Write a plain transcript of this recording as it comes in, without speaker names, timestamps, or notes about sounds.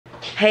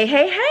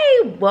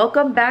Hey,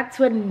 welcome back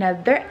to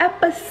another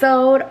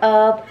episode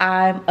of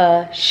I'm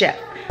a Chef.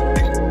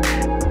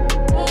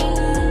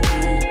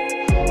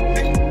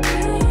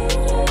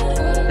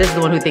 This is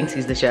the one who thinks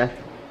he's the chef.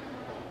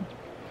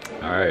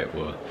 All right,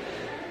 well,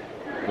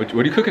 what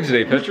are you cooking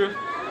today, Petra?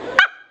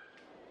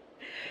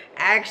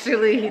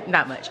 Actually,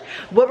 not much.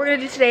 What we're gonna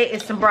do today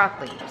is some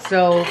broccoli.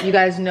 So you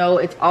guys know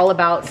it's all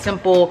about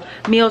simple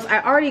meals.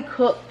 I already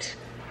cooked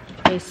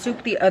a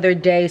soup the other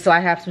day, so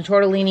I have some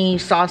tortellini,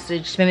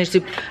 sausage, spinach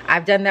soup.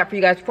 I've done that for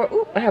you guys before.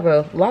 Ooh, I have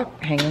a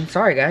lock hanging,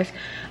 sorry guys.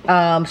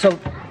 So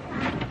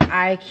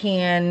I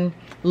can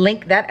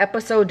link that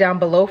episode down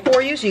below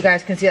for you so you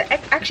guys can see that.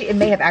 Actually, it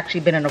may have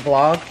actually been in a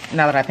vlog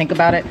now that I think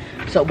about it,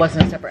 so it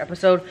wasn't a separate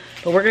episode,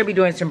 but we're gonna be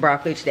doing some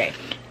broccoli today.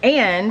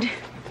 And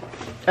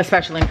a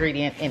special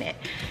ingredient in it,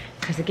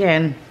 because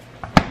again,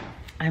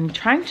 I'm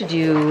trying to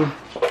do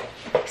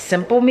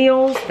simple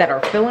meals that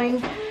are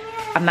filling.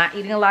 I'm not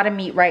eating a lot of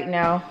meat right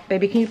now.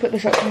 Baby, can you put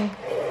this up for me?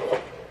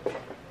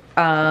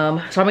 So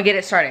I'm gonna get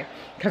it started,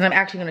 because I'm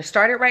actually gonna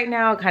start it right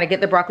now, kind of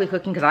get the broccoli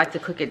cooking, because I like to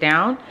cook it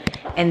down,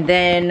 and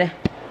then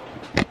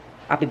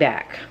I'll be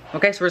back.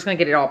 Okay, so we're just gonna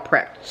get it all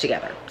prepped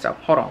together. So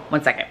hold on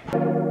 1 second.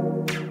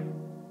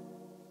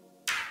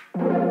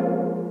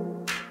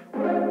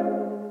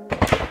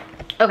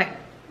 Okay,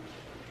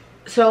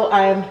 so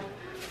I'm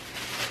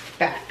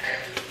back.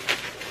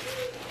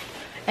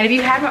 And if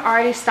you haven't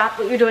already stopped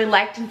what you're doing,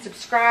 liked and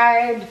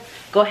subscribed,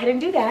 go ahead and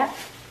do that,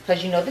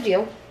 because you know the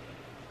deal.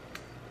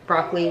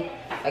 Broccoli,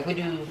 like we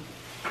do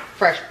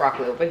fresh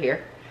broccoli over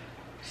here.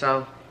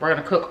 So we're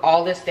gonna cook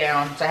all this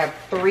down. So I have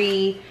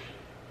 3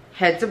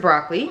 heads of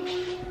broccoli.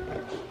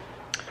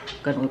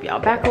 Gonna move y'all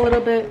back a little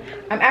bit.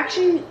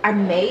 I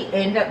may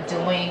end up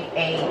doing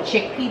a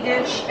chickpea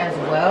dish as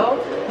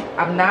well.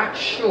 I'm not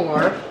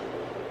sure,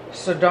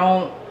 so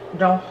don't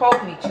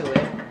hold me to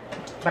it.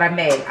 But I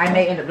may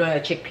end up doing a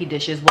chickpea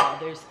dish as well.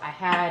 I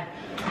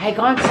had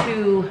gone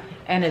to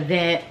an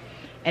event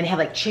and they had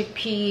like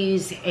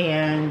chickpeas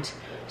and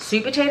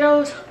sweet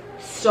potatoes.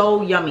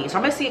 So yummy. So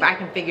I'm gonna see if I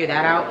can figure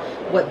that out,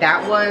 what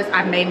that was.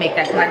 I may make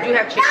that, because I do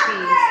have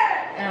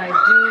chickpeas and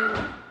I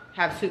do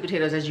have sweet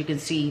potatoes, as you can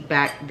see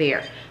back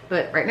there.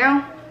 But right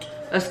now,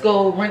 let's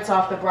go rinse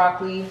off the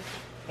broccoli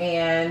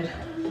and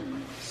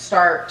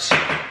start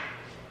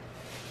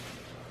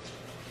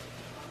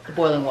the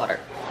boiling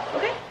water.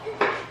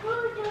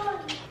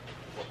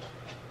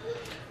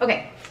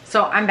 Okay,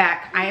 so I'm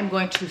back. I am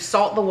going to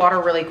salt the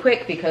water really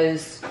quick,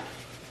 because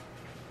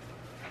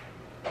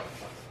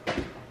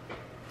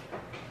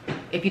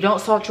if you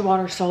don't salt your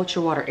water, salt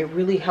your water. It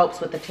really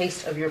helps with the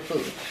taste of your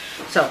food.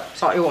 So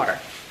salt your water.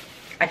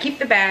 I keep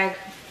the bag.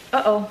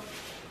 Uh-oh,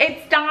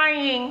 it's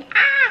dying.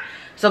 Ah!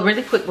 So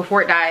really quick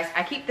before it dies,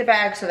 I keep the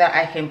bag so that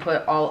I can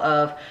put all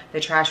of the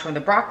trash from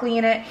the broccoli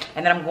in it.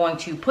 And then I'm going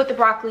to put the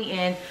broccoli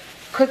in,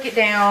 cook it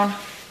down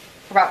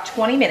for about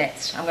 20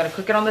 minutes. I'm gonna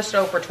cook it on the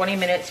stove for 20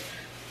 minutes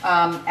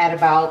at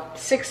about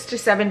 6 to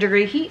 7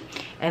 degree heat.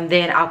 And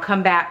then I'll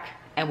come back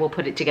and we'll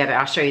put it together.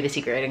 I'll show you the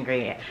secret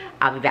ingredient.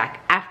 I'll be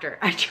back after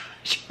I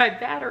charge my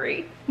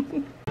battery.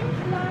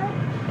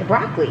 The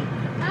broccoli.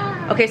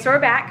 Okay, so we're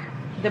back.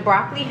 The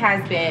broccoli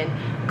has been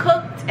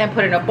cooked and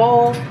put in a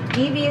bowl.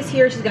 Evie is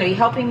here, she's gonna be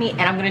helping me,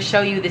 and I'm gonna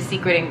show you the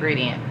secret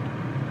ingredient.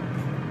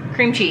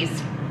 Cream cheese.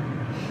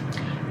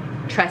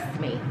 Trust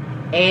me,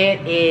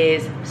 it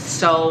is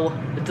so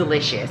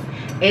delicious.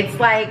 It's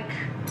like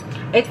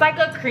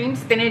a cream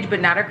spinach,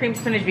 but not a cream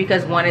spinach,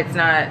 because one, it's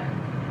not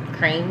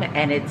cream,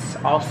 and it's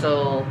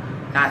also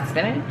not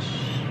spinach,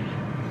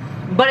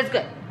 but it's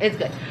good. It's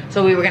good.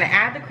 So we were gonna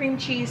add the cream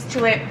cheese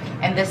to it,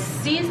 and the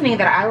seasoning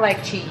that I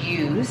like to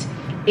use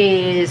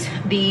is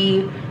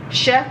the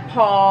Chef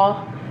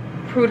Paul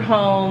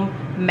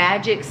Prud'homme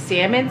Magic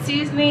Salmon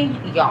Seasoning.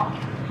 Y'all,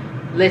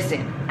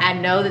 listen, I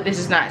know that this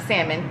is not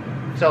salmon,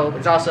 so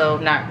it's also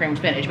not cream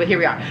spinach, but here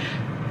we are.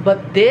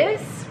 But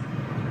this,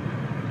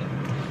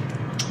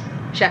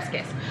 chef's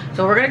kiss.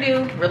 So what we're gonna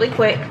do really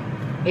quick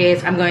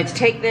is I'm going to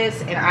take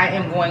this and I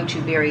am going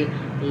to very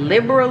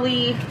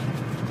liberally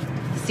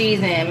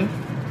season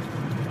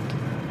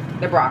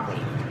the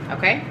broccoli,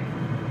 okay?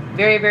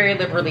 Very, very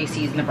liberally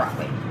season the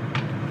broccoli.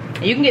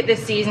 And you can get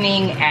this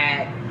seasoning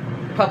at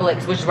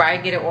Publix, which is where I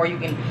get it, or you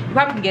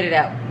probably can get it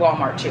at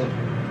Walmart too.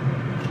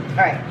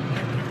 All right.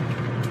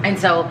 And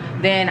so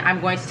then I'm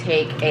going to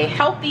take a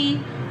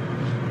healthy,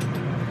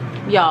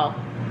 y'all,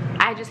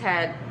 I just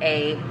had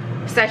a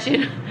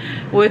session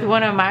with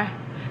one of my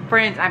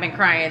friends. I've been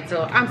crying,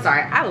 so I'm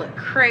sorry. I look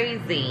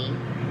crazy.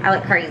 I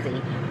look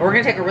crazy. But we're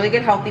gonna take a really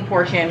good healthy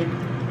portion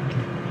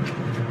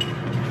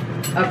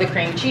of the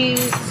cream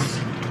cheese.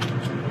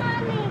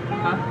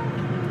 Huh?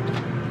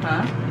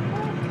 Huh?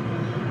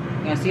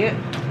 You wanna see it?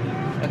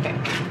 Okay.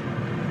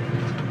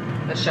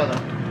 Let's show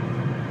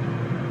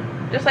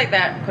them. Just like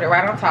that, put it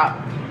right on top.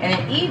 And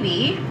then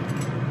Evie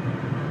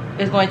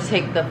is going to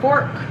take the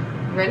fork.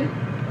 Ready?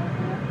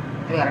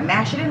 We gotta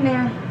mash it in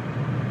there.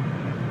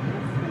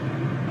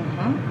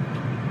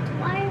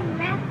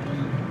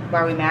 Why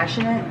are we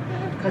mashing it?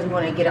 Because we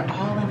want to get it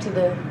all into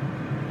the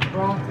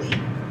broccoli.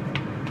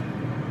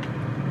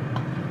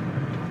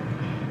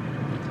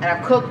 And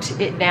I've cooked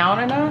it down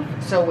enough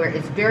so where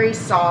it's very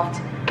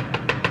soft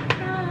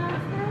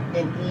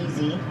and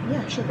easy.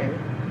 Yeah, sure, baby.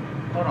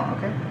 Hold on,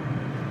 okay?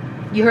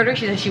 You heard her,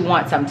 she said she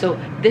wants some. So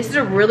this is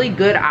a really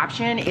good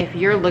option if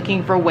you're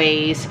looking for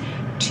ways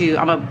to,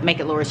 I'm gonna make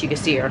it lower so you can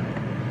see her.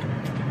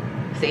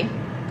 See?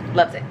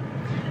 Loves it.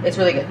 It's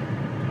really good.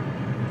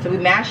 So we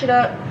mash it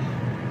up.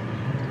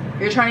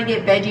 You're trying to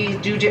get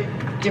veggies, do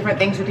different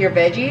things with your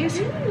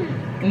veggies.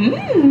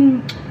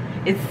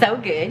 It's so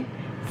good.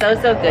 So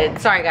good.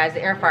 Sorry guys,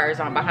 the air fryer is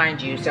on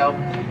behind you, so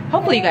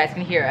hopefully you guys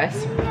can hear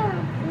us.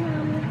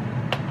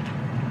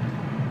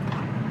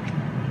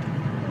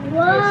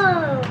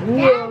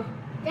 Whoa.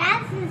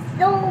 That's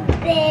so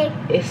big.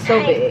 It's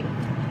so big.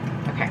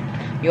 Okay.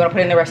 You want to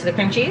put in the rest of the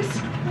cream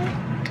cheese?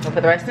 We'll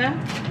put the rest in?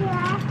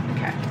 Yeah.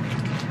 Okay.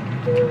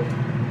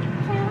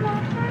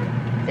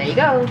 There you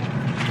go.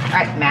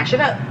 Alright, mash it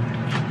up.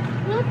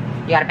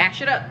 You gotta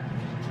mash it up.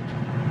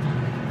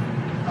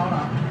 Hold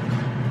on.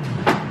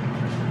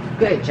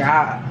 Good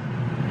job.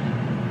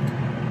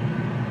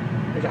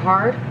 Is it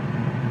hard?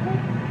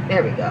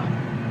 There we go.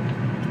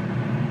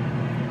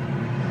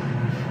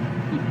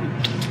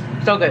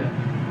 So good.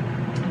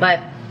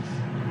 But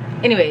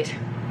anyways,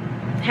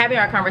 having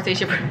our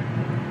conversation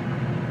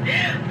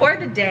for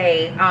the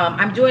day,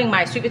 I'm doing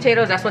my sweet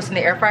potatoes. That's what's in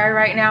the air fryer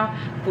right now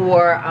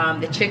for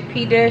the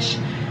chickpea dish.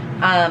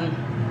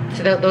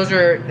 So those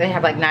are, they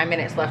have like 9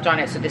 minutes left on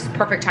it. So this is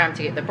perfect time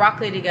to get the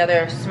broccoli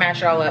together,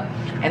 smash it all up,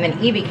 and then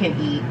Evie can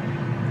eat.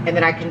 And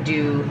then I can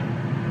do,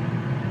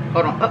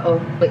 hold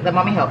on, wait, let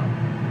mommy help.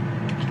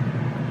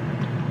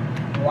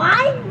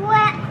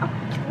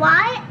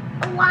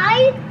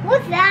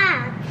 What's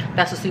that?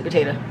 That's a sweet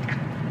potato.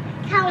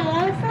 Can I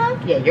want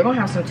some? Yeah, you're gonna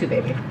have some too,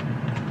 baby.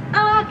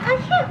 I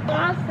can't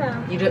want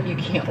some. You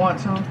can't want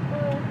some?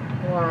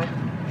 Why?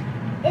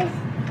 It's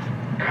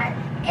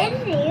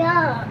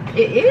yuck.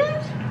 It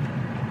is?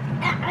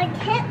 I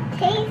can't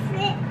taste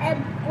it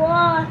and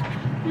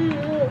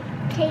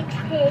taste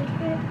it.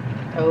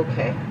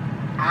 Okay.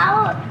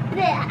 Out.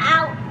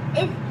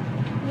 It's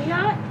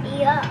not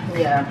yuck.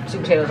 Yeah,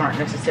 sweet potatoes aren't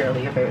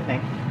necessarily your favorite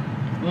thing.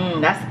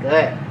 That's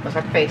good. What's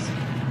our face?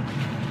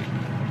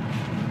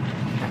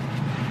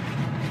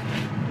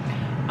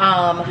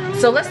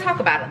 So let's talk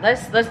about it.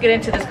 Let's get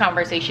into this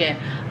conversation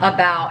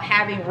about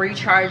having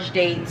recharge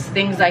dates,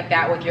 things like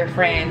that with your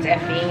friends, and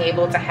being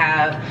able to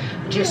have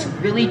just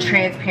really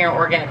transparent,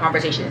 organic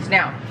conversations.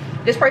 Now,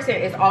 this person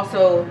is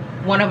also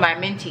one of my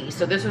mentees,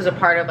 so this was a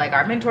part of like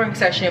our mentoring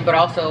session, but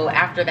also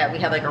after that we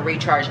had like a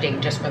recharge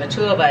date just for the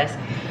two of us.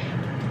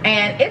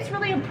 And it's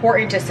really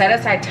important to set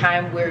aside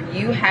time where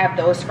you have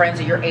those friends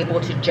that you're able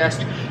to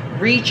just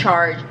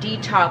recharge,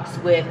 detox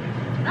with,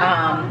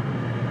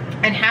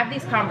 and have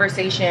these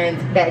conversations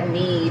that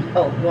need,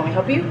 oh, you want me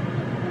to help you?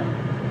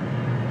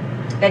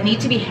 That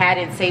need to be had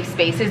in safe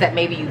spaces that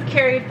maybe you've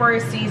carried for a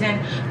season,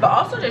 but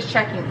also just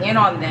checking in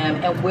on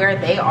them and where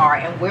they are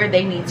and where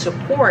they need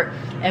support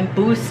and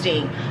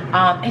boosting,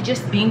 and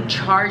just being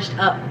charged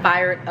up,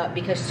 fired up,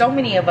 because so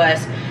many of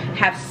us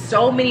have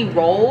so many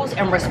roles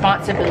and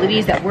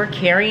responsibilities that we're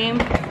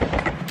carrying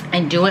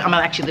and doing. I'm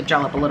gonna actually lift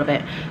y'all up a little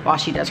bit while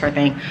she does her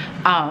thing,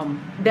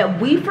 that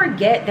we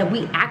forget that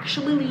we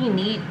actually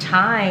need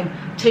time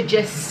to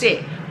just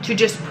sit, to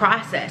just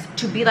process,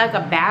 to be like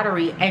a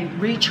battery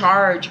and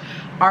recharge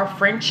our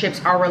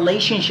friendships, our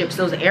relationships,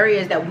 those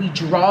areas that we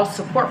draw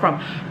support from.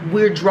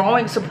 We're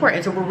drawing support,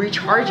 and so we're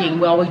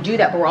recharging while we do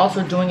that, but we're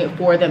also doing it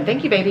for them.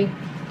 Thank you, baby.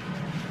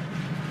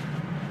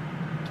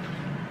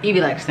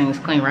 Evie likes things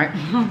clean, right?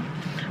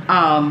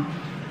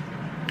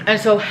 And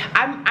so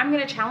I'm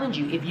gonna challenge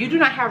you. If you do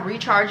not have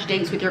recharge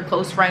dates with your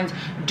close friends,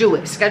 do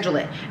it, schedule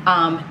it.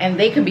 And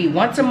they can be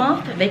once a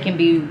month, they can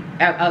be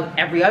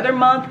every other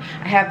month.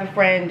 I have a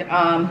friend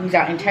who's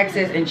out in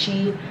Texas, and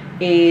she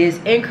is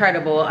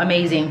incredible,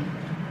 amazing.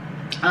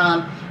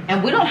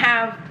 And we don't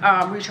have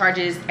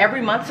recharges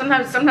every month.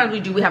 Sometimes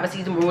we have a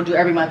season where we'll do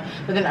every month,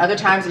 but then other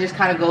times it just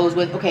kind of goes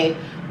with, okay,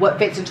 what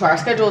fits into our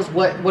schedules,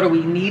 what are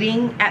we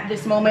needing at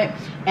this moment.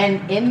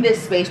 And in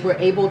this space we're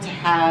able to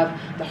have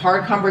the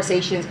hard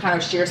conversations, kind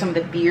of share some of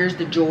the fears,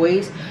 the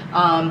joys,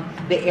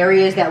 the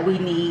areas that we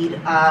need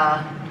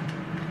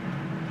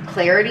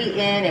clarity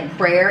in and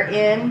prayer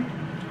in.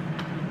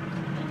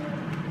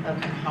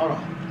 Okay, hold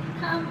on.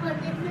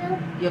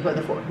 You'll put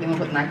the fork, you want to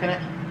put the knife in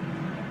it?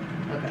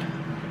 Okay.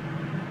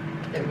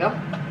 There we go.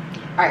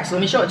 Alright, so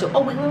let me show it to you.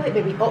 Oh, wait,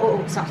 baby.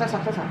 Oh, stop.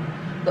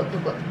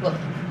 Look.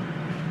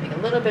 Make a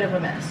little bit of a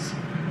mess.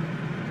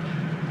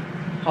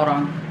 Hold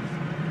on.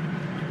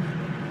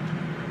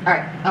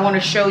 Alright, I want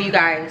to show you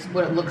guys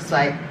what it looks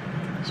like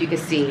so you can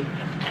see.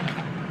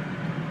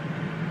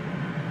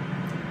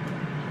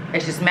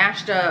 It's just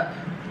mashed up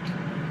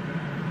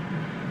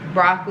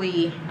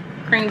broccoli,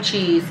 cream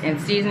cheese, and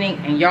seasoning.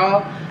 And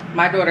y'all,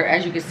 my daughter,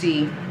 as you can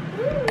see,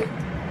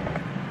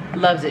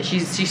 loves it.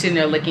 She's sitting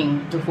there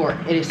licking the fork.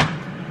 It is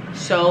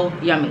so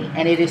yummy,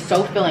 and it is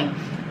so filling.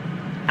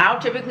 I'll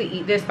typically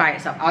eat this by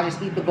itself. I'll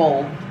just eat the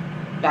bowl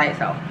by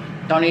itself.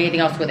 Don't eat anything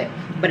else with it.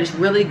 But it's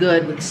really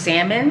good with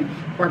salmon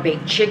or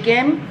baked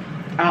chicken,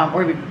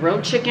 or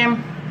grilled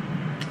chicken.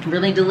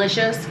 Really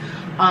delicious.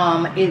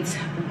 It's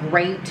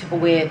great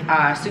with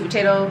sweet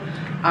potato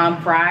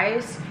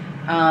fries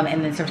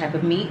and then some type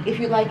of meat if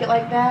you like it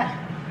like that.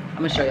 I'm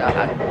gonna show y'all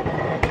how to.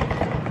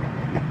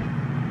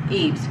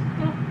 Eves,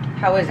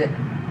 how is it?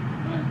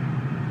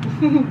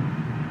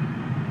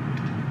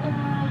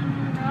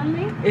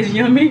 Yummy. It's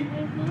yummy.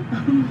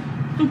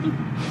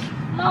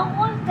 Mom,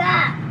 what's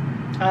that?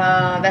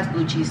 That's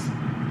blue cheese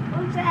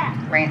What's that?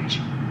 ranch.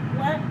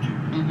 What?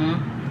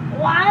 Mm-hmm.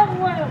 Why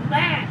was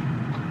that?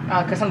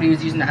 Because somebody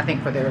was using that, I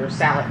think, for their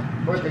salad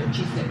or their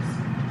cheese sticks.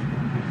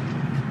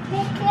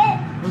 Pick it.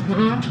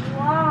 Mm-hmm.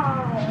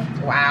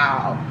 Wow.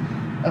 Wow.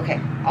 Okay,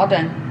 all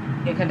done.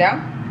 You come down?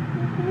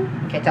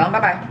 Mm-hmm. Okay, tell them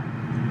bye-bye.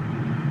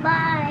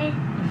 Bye.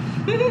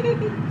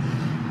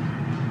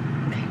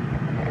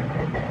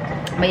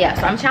 But yeah,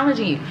 so I'm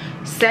challenging you.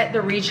 Set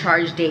the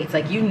recharge dates.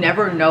 Like, you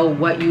never know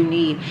what you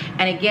need.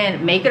 And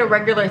again, make it a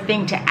regular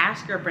thing to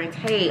ask your friends,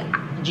 hey,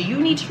 do you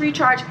need to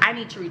recharge? I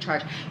need to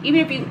recharge. Even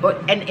if you,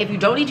 and if you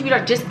don't need to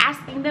recharge, just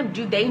asking them,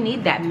 do they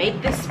need that?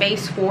 Make the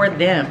space for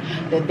them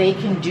that they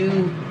can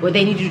do what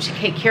they need to do to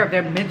take care of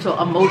their mental,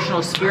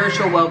 emotional,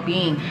 spiritual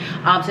well-being,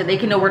 so they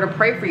can know where to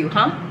pray for you,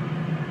 huh?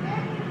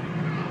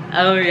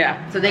 Oh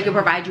yeah, so they can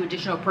provide you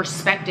additional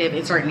perspective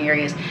in certain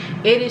areas.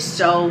 It is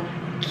so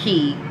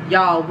key,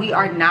 y'all. We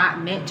are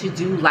not meant to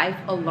do life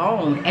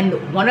alone,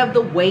 and one of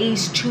the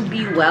ways to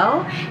be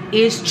well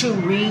is to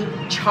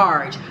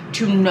recharge,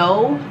 to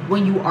know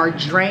when you are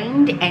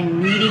drained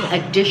and needing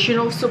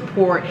additional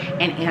support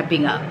and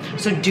amping up.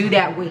 So do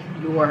that with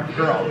your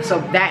girl. So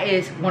that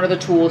is one of the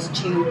tools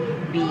to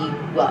be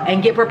well,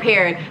 and get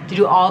prepared to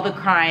do all the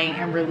crying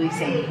and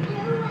releasing.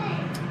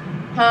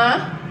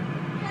 Huh?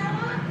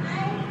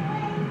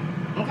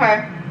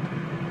 Okay,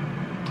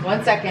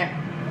 1 second.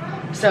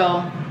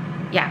 So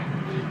yeah,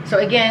 so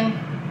again,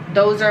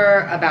 those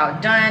are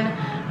about done.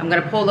 I'm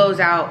gonna pull those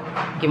out.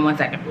 Give me 1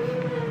 second.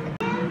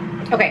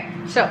 Okay,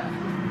 so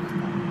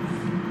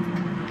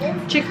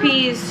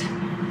chickpeas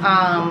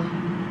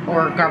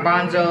or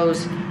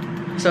garbanzos.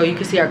 So you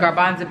can see our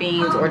garbanzo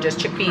beans or just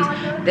chickpeas.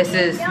 This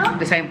is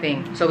the same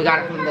thing. So we got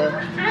it from the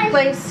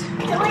place.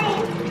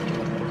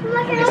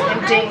 I'm just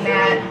emptying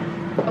that.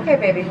 Okay,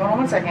 baby, hold on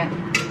 1 second.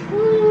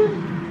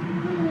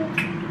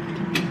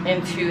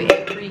 Into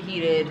a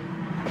preheated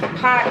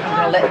pot. I'm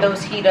gonna let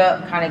those heat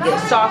up, kind of get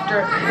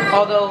softer.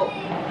 Although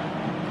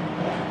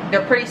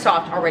they're pretty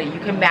soft already. You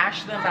can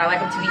mash them, but I like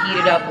them to be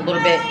heated up a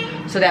little bit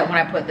so that when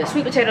I put the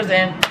sweet potatoes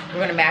in,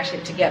 we're gonna mash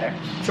it together.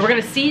 So we're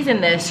gonna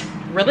season this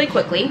really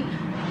quickly.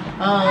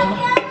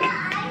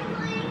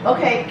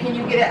 Okay, can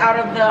you get it out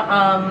of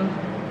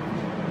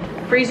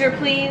the freezer,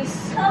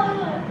 please?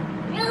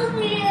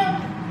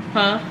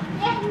 Huh?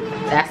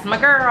 That's my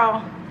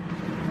girl.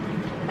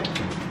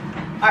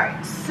 All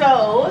right,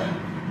 so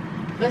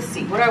let's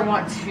see what I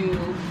want to.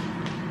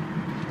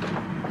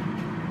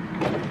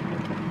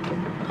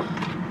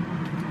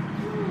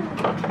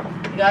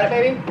 You got it,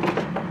 baby?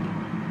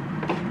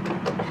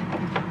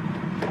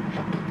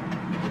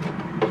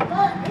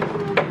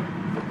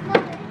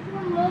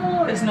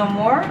 There's no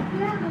more?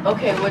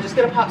 Okay, well, just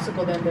get a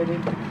popsicle then, baby.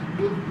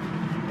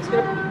 Just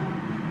get a,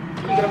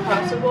 can you get a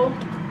popsicle?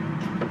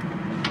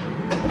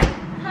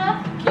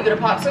 Can you get a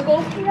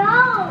popsicle?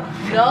 No.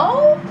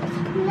 No?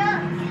 No.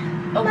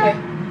 Okay,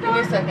 give me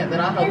a second, then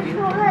I'll help you.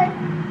 My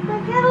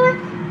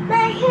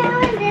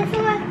camera, this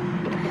one.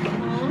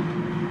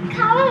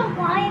 Come on,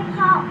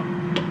 lollipop.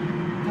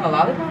 Oh,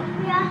 lollipop?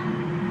 Yeah.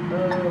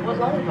 What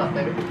lollipop,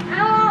 baby?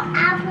 I want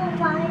apple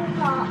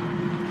lollipop.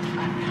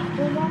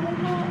 Apple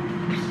lollipop?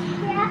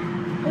 Yeah.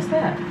 What's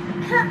that?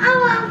 I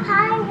want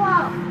pie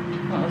wall.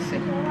 Oh, let's see.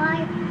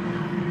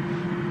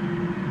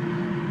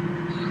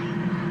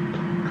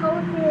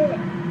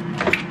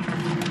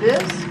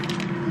 This?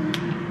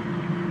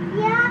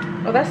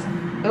 Yeah. Oh,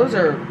 those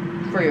are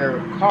for your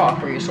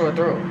cough or your sore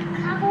throat.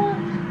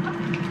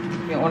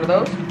 You want one of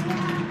those?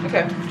 Yeah.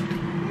 Okay.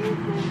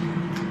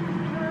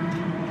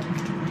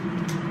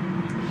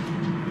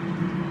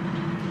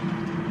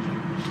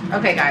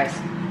 Okay, guys,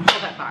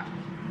 hold that thought.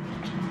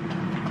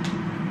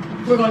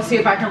 We're gonna see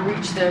if I can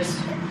reach this.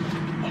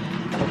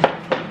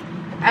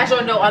 As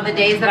y'all know, on the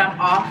days that I'm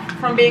off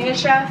from being a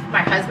chef,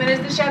 my husband is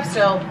the chef,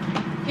 so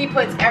he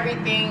puts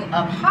everything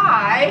up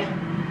high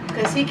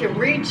because he can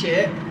reach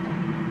it.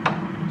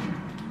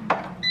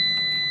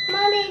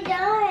 Mommy, do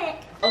it.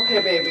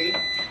 Okay, baby.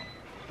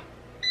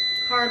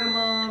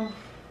 Cardamom,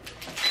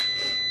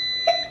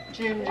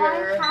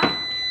 ginger.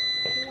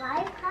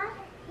 Why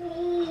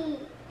coffee?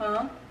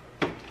 Huh?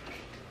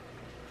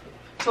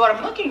 So what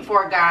I'm looking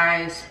for,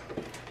 guys,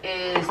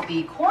 is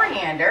the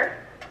coriander.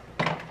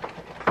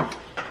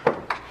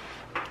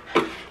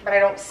 But I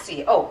don't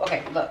see it. Oh,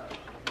 okay, look.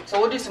 So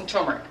we'll do some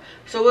turmeric.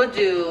 So we'll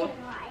do.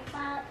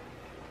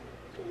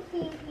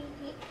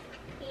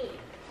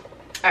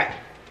 Alright.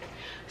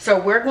 So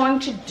we're going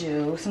to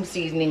do some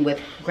seasoning with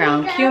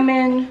ground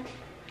cumin,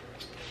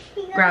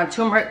 ground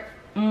turmeric.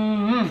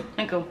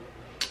 Thank you.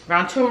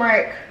 Ground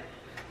turmeric,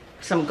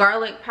 some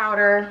garlic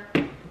powder,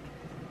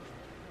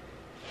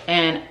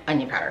 and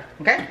onion powder.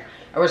 Okay?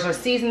 we're just gonna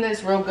season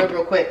this real good,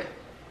 real quick.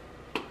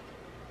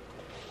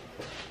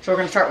 So we're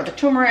gonna start with the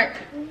turmeric.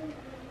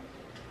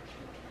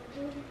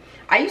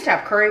 I used to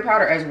have curry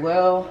powder as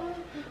well.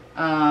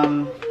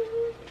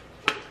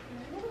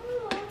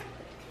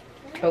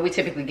 But we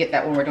typically get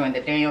that when we're doing the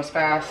Daniel's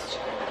fast.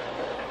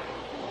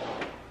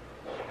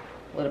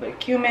 A little bit of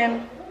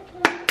cumin.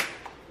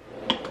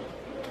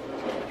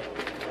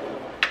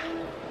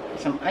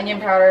 Some onion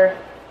powder.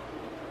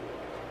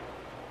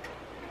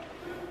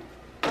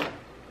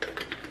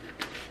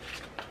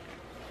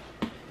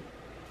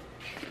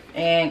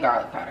 And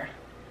garlic powder.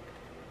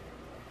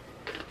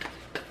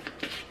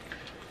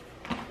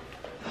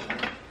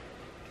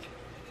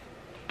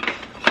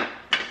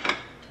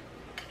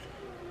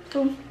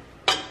 Boom.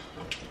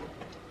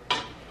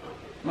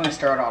 I'm gonna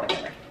stir it all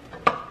together.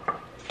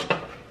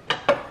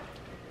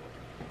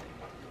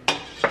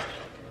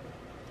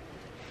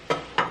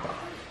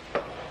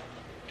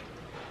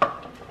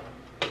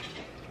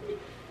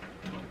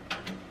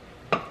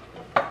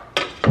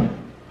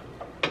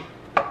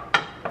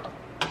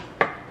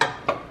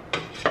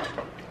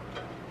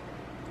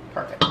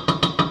 Perfect.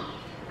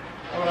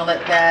 We're gonna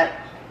let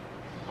that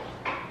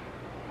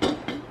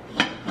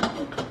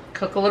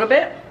cook a little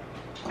bit.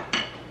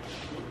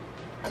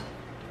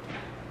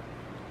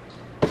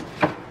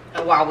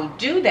 And while we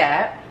do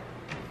that,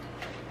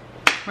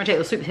 we're gonna take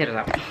the sweet potatoes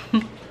out.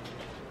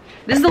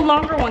 This is the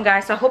longer one,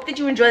 guys, so I hope that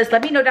you enjoy this.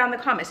 Let me know down in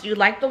the comments. Do you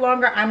like the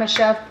longer I'm a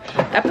Chef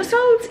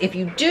episodes? If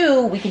you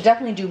do, we can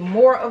definitely do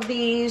more of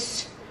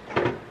these,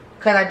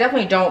 because I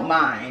definitely don't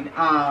mind.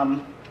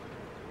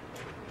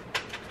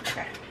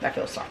 Okay, that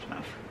feels soft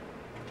enough.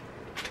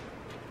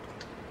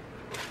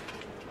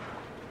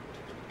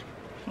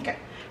 Okay,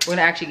 we're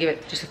gonna actually give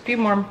it just a few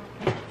more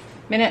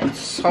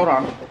minutes. Hold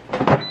on.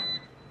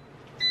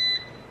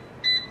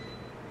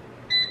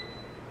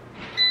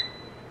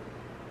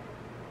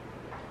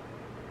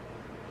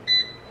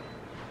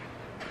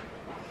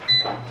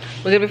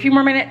 We'll give it a few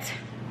more minutes.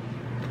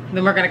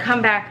 Then we're gonna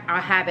come back.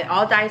 I'll have it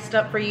all diced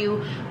up for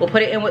you. We'll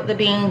put it in with the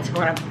beans.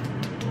 We're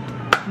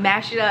gonna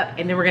mash it up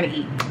and then we're gonna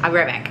eat. I'll be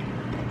right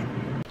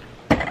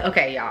back.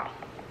 Okay, y'all.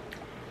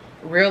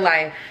 Real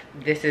life,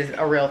 this is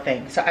a real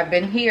thing. So I've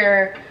been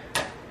here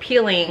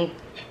peeling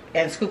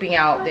and scooping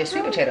out the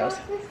sweet potatoes.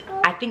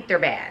 I think they're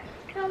bad.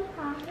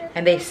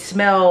 And they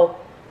smell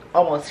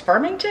almost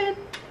fermented.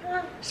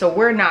 So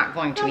we're not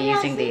going to be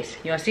using these.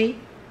 You wanna see?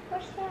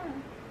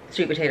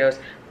 Sweet potatoes.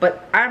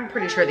 But I'm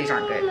pretty sure these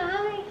aren't good.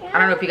 I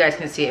don't know if you guys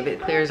can see it, but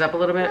it clears up a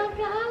little bit.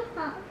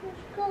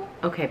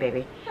 Okay,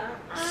 baby.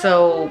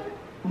 So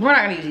we're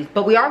not gonna use these,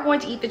 but we are going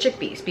to eat the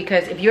chickpeas,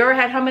 because if you ever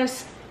had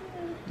hummus,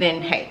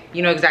 then hey,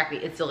 you know exactly,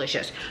 it's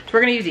delicious. So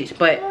we're gonna use these,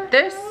 but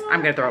this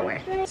I'm gonna throw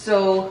away.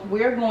 So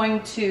we're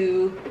going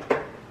to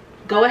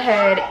go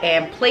ahead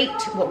and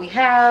plate what we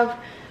have.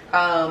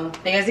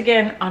 Because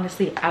again,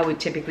 honestly, I would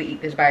typically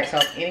eat this by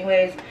itself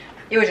anyways.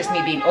 It was just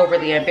me being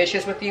overly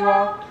ambitious with you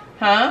all.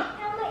 Huh?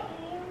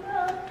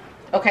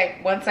 Okay,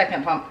 1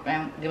 second, pump.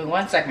 Give me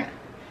 1 second.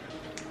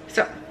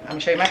 So, I'm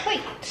gonna show you my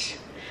plate.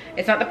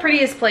 It's not the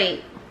prettiest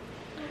plate,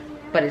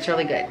 but it's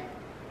really good.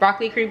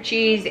 Broccoli, cream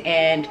cheese,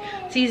 and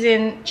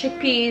seasoned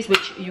chickpeas,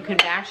 which you can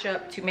mash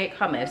up to make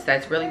hummus.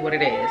 That's really what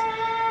it is.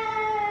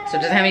 So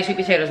it doesn't have any sweet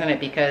potatoes in it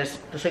because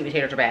the sweet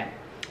potatoes are bad.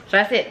 So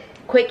that's it.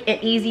 Quick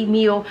and easy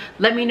meal.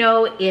 Let me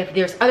know if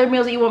there's other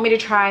meals that you want me to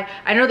try.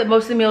 I know that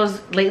most of the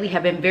meals lately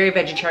have been very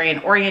vegetarian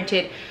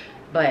oriented,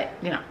 but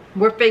you know,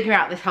 we're figuring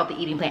out this healthy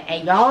eating plan.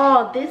 And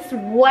y'all, this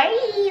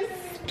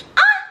waist,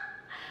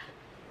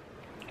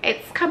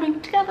 it's coming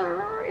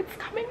together. It's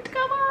coming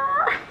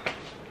together.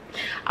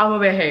 I'm gonna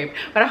behave.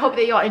 But I hope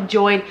that y'all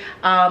enjoyed. Ooh,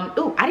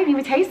 I didn't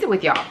even taste it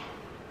with y'all.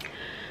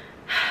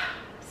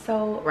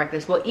 So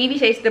reckless. Well, Evie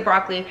tasted the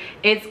broccoli.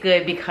 It's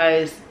good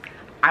because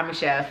I'm a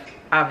chef,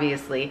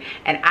 obviously,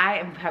 and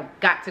I have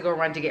got to go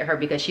run to get her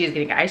because she is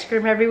getting ice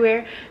cream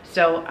everywhere.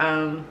 So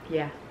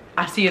yeah,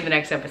 I'll see you in the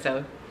next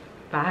episode.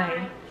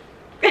 Bye.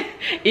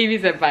 Evie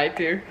said bye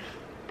too.